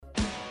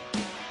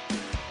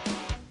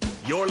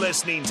You're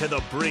listening to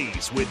The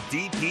Breeze with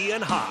DP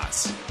and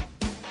Haas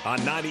on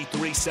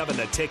 93.7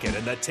 The Ticket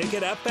and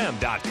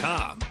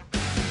theticketfm.com.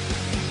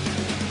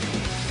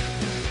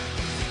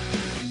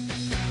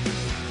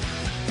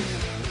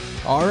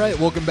 All right,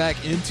 welcome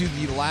back into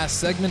the last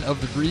segment of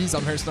The Breeze.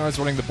 I'm Harrison Arns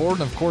running the board,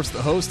 and of course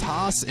the host,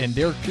 Haas, and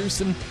Derek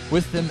Pearson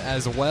with them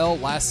as well.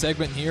 Last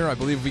segment here, I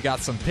believe we got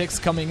some picks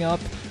coming up.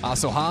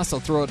 So Haas,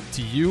 I'll throw it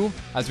to you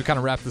as we kind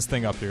of wrap this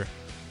thing up here.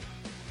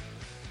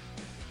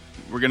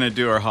 We're going to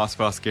do our Haas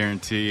Boss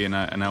guarantee, and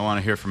I want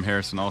to hear from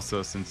Harrison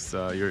also, since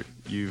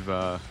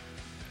you've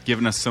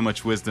given us so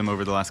much wisdom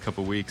over the last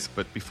couple weeks.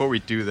 But before we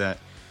do that,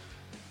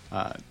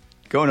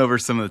 going over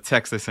some of the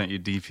texts I sent you,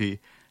 DP,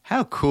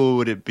 how cool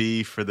would it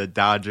be for the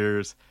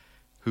Dodgers,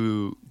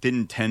 who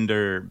didn't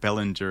tender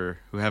Bellinger,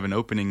 who have an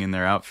opening in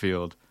their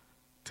outfield,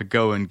 to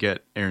go and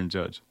get Aaron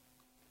Judge?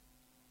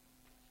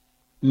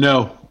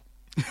 No.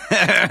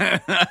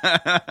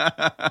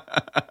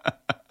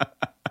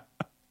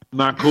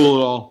 Not cool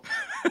at all.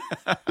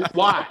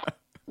 Why?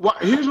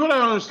 Here's what I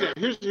don't understand.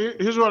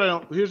 Here's what I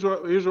want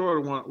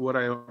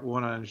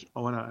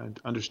to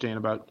understand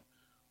about.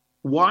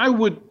 Why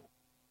would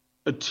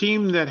a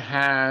team that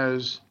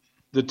has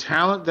the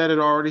talent that it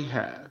already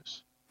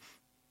has,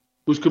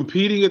 who's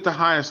competing at the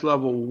highest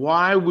level,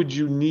 why would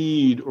you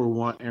need or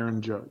want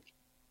Aaron Judge?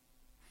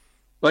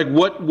 Like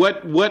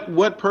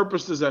what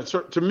purpose does that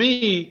serve? To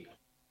me,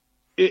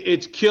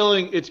 it's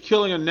killing a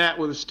gnat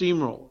with a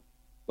steamroller.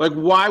 Like,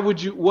 why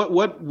would you?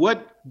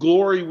 What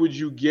glory would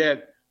you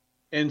get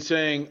in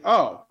saying,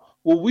 "Oh,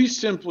 well, we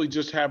simply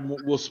just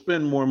we'll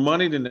spend more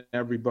money than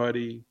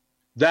everybody.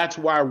 That's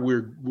why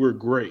we're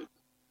great."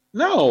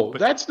 No,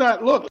 that's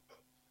not. Look,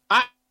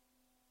 I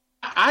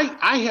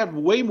have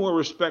way more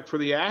respect for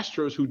the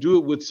Astros, who do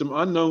it with some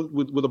unknown,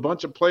 with a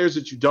bunch of players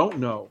that you don't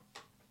know,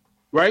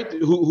 right?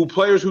 Who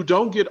players who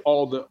don't get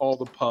all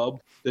the pub,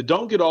 that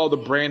don't get all the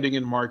branding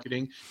and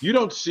marketing. You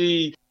don't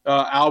see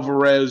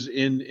Alvarez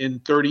in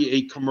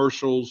 38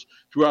 commercials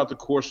throughout the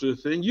course of the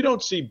thing. You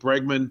don't see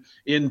Bregman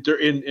in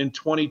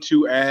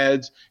 22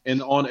 ads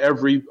and on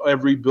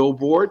every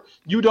billboard.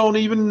 You don't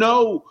even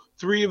know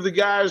three of the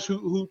guys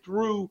who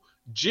threw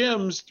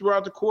gems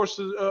throughout the course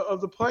of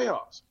the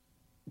playoffs.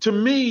 To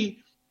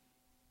me,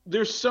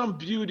 there's some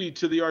beauty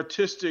to the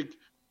artistic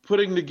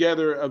putting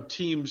together of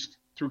teams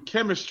through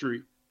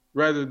chemistry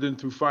rather than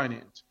through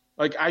finance.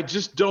 Like, I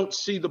just don't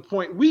see the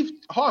point. We've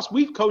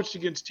coached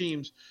against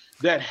teams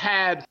that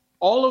had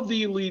all of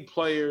the elite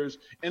players,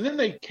 and then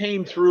they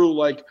came through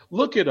like,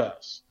 look at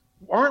us.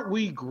 Aren't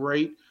we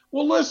great?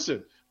 Well,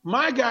 listen,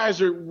 my guys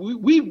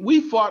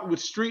we fought with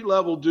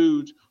street-level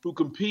dudes who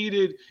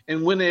competed,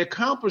 and when they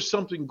accomplished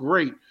something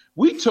great,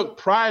 we took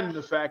pride in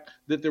the fact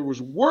that there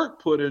was work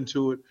put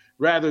into it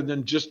rather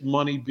than just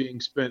money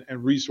being spent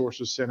and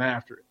resources sent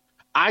after it.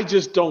 I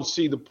just don't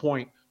see the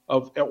point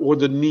or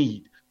the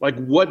need. Like,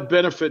 what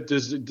benefit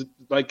does it,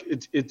 like,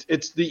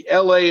 it's the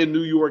LA and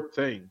New York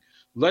thing.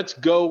 Let's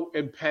go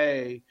and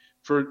pay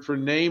for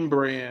name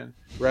brand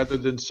rather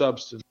than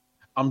substance.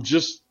 I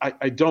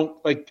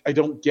don't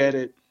get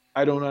it.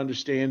 I don't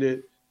understand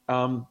it.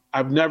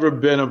 I've never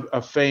been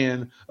a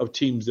fan of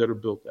teams that are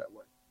built that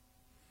way.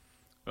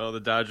 Well, the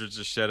Dodgers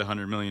just shed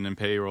 $100 million in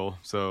payroll,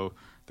 so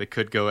they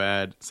could go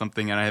add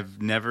something. And I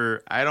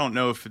don't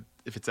know if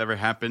it's ever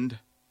happened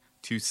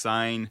to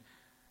sign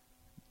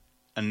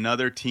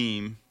another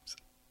team's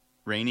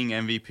reigning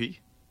MVP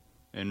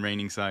and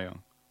reigning Cy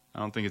Young. I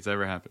don't think it's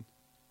ever happened.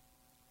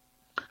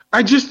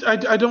 I don't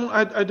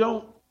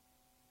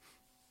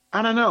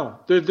know.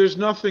 There's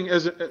nothing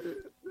as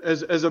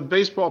a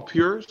baseball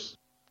purist.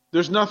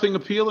 There's nothing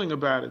appealing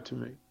about it to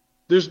me.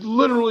 There's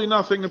literally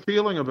nothing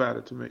appealing about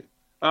it to me,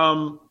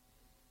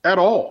 at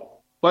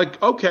all.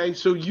 Like, okay,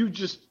 so you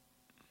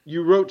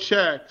wrote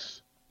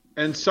checks,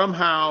 and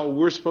somehow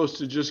we're supposed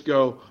to just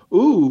go,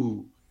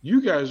 ooh,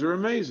 you guys are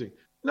amazing.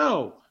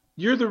 No,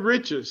 you're the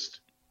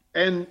richest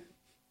and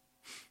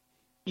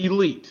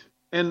elite,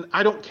 and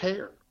I don't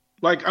care.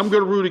 Like, I'm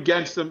going to root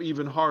against them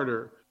even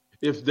harder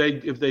if they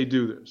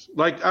do this.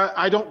 Like,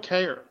 I don't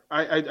care.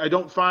 I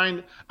don't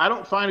find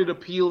it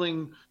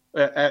appealing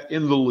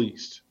in the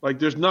least. Like,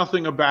 there's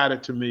nothing about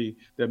it to me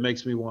that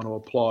makes me want to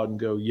applaud and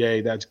go,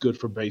 yay, that's good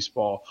for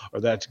baseball, or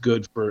that's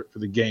good for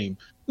the game.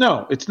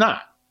 No, it's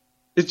not.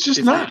 It's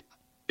just not.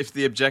 If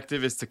the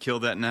objective is to kill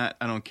that gnat,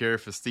 I don't care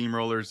if a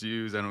steamroller's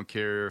used. I don't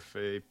care if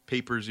a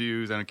paper's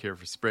used. I don't care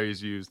if a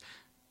spray's used.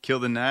 Kill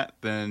the gnat,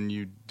 then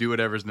you do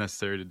whatever's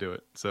necessary to do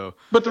it. So,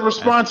 but the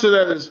response to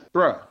that is,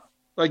 bruh.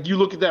 Like, you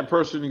look at that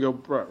person and you go,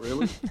 bruh,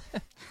 really?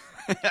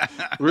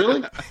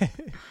 Really?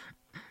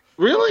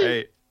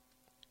 Really?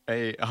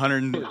 Hey,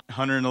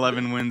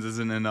 111 wins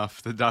isn't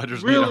enough. The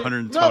Dodgers need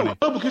 120.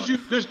 No,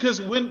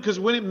 because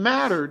when it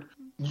mattered,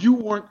 you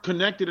weren't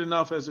connected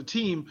enough as a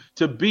team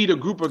to beat a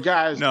group of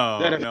guys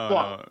that have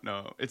fought.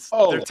 No. It's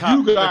their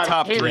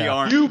top three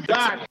aren't. You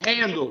got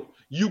handled.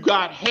 You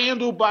got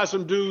handled by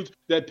some dudes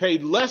that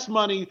paid less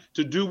money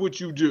to do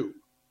what you do.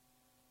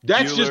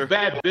 That's just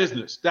bad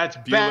business. That's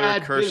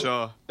bad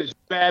Kershaw. business. It's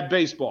bad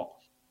baseball.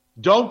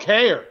 Don't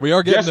care. We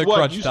are getting Guess to what?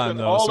 crunch You time, spent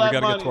though, all so we that got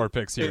to get money to our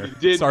picks and here. it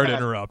didn't Sorry to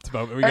happen. interrupt,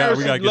 but we got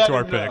Harrison, to get let to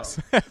our him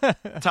know.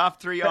 picks.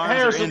 Top three arms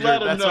Harrison, are injured.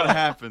 let him That's know. what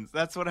happens.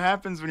 That's what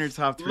happens when your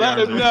top three Let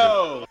arms him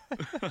are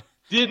injured. know.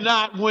 Did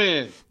not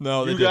win.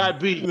 No, they you didn't. got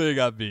beat. They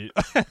got beat.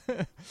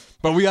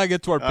 But we got to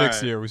get to our picks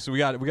right. here. So we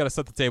got to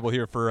set the table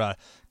here for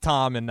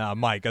Tom and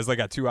Mike, as they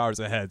got 2 hours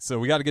ahead. So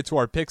we got to get to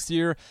our picks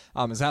here.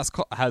 As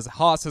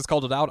Haas has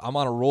called it out, I'm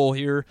on a roll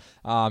here,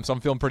 so I'm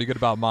feeling pretty good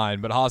about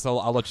mine. But Haas,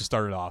 I'll let you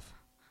start it off.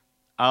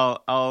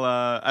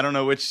 I don't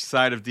know which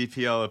side of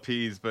DPL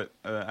appease, but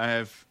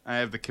I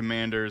have the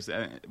Commanders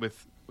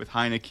with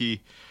Heineke.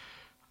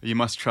 You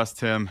must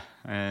trust him,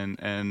 and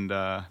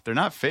they're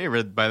not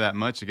favored by that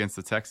much against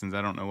the Texans.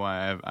 I don't know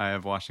why. I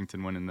have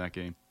Washington winning that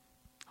game.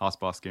 Hoss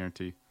boss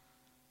guarantee.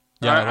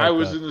 Yeah, I like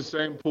was that. in the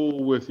same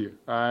pool with you.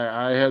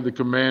 I had the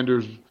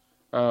Commanders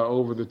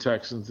over the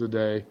Texans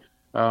today.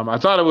 I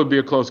thought it would be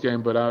a close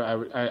game, but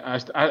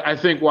I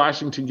think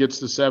Washington gets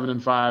to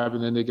 7-5,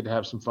 and then they could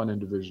have some fun in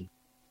division.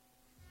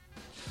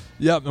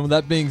 Yep, and with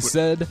that being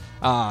said,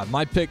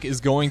 my pick is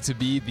going to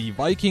be the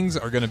Vikings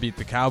are going to beat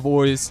the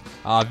Cowboys.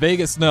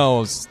 Vegas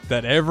knows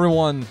that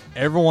everyone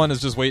is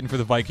just waiting for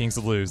the Vikings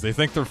to lose. They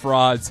think they're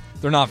frauds.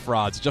 They're not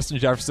frauds. Justin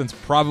Jefferson's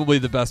probably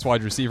the best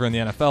wide receiver in the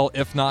NFL,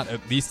 if not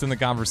at least in the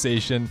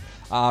conversation.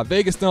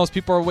 Vegas knows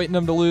people are waiting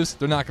them to lose.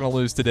 They're not going to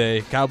lose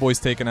today. Cowboys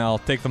take an L,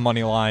 take the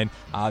money line.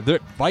 The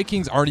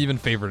Vikings aren't even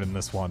favored in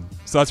this one,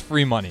 so that's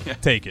free money.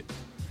 Take it.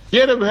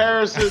 Get him,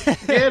 Harrison.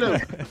 Get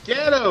him.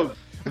 Get him.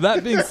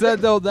 That being said,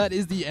 though, that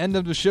is the end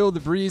of the show,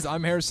 The Breeze.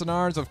 I'm Harrison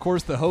Arns, of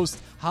course, the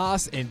host,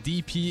 Haas, and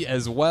DP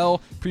as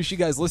well. Appreciate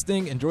you guys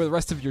listening. Enjoy the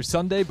rest of your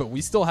Sunday, but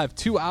we still have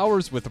 2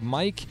 hours with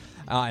Mike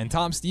and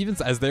Tom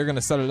Stevens as they're going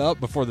to set it up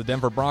before the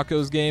Denver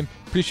Broncos game.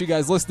 Appreciate you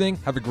guys listening.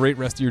 Have a great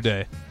rest of your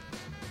day.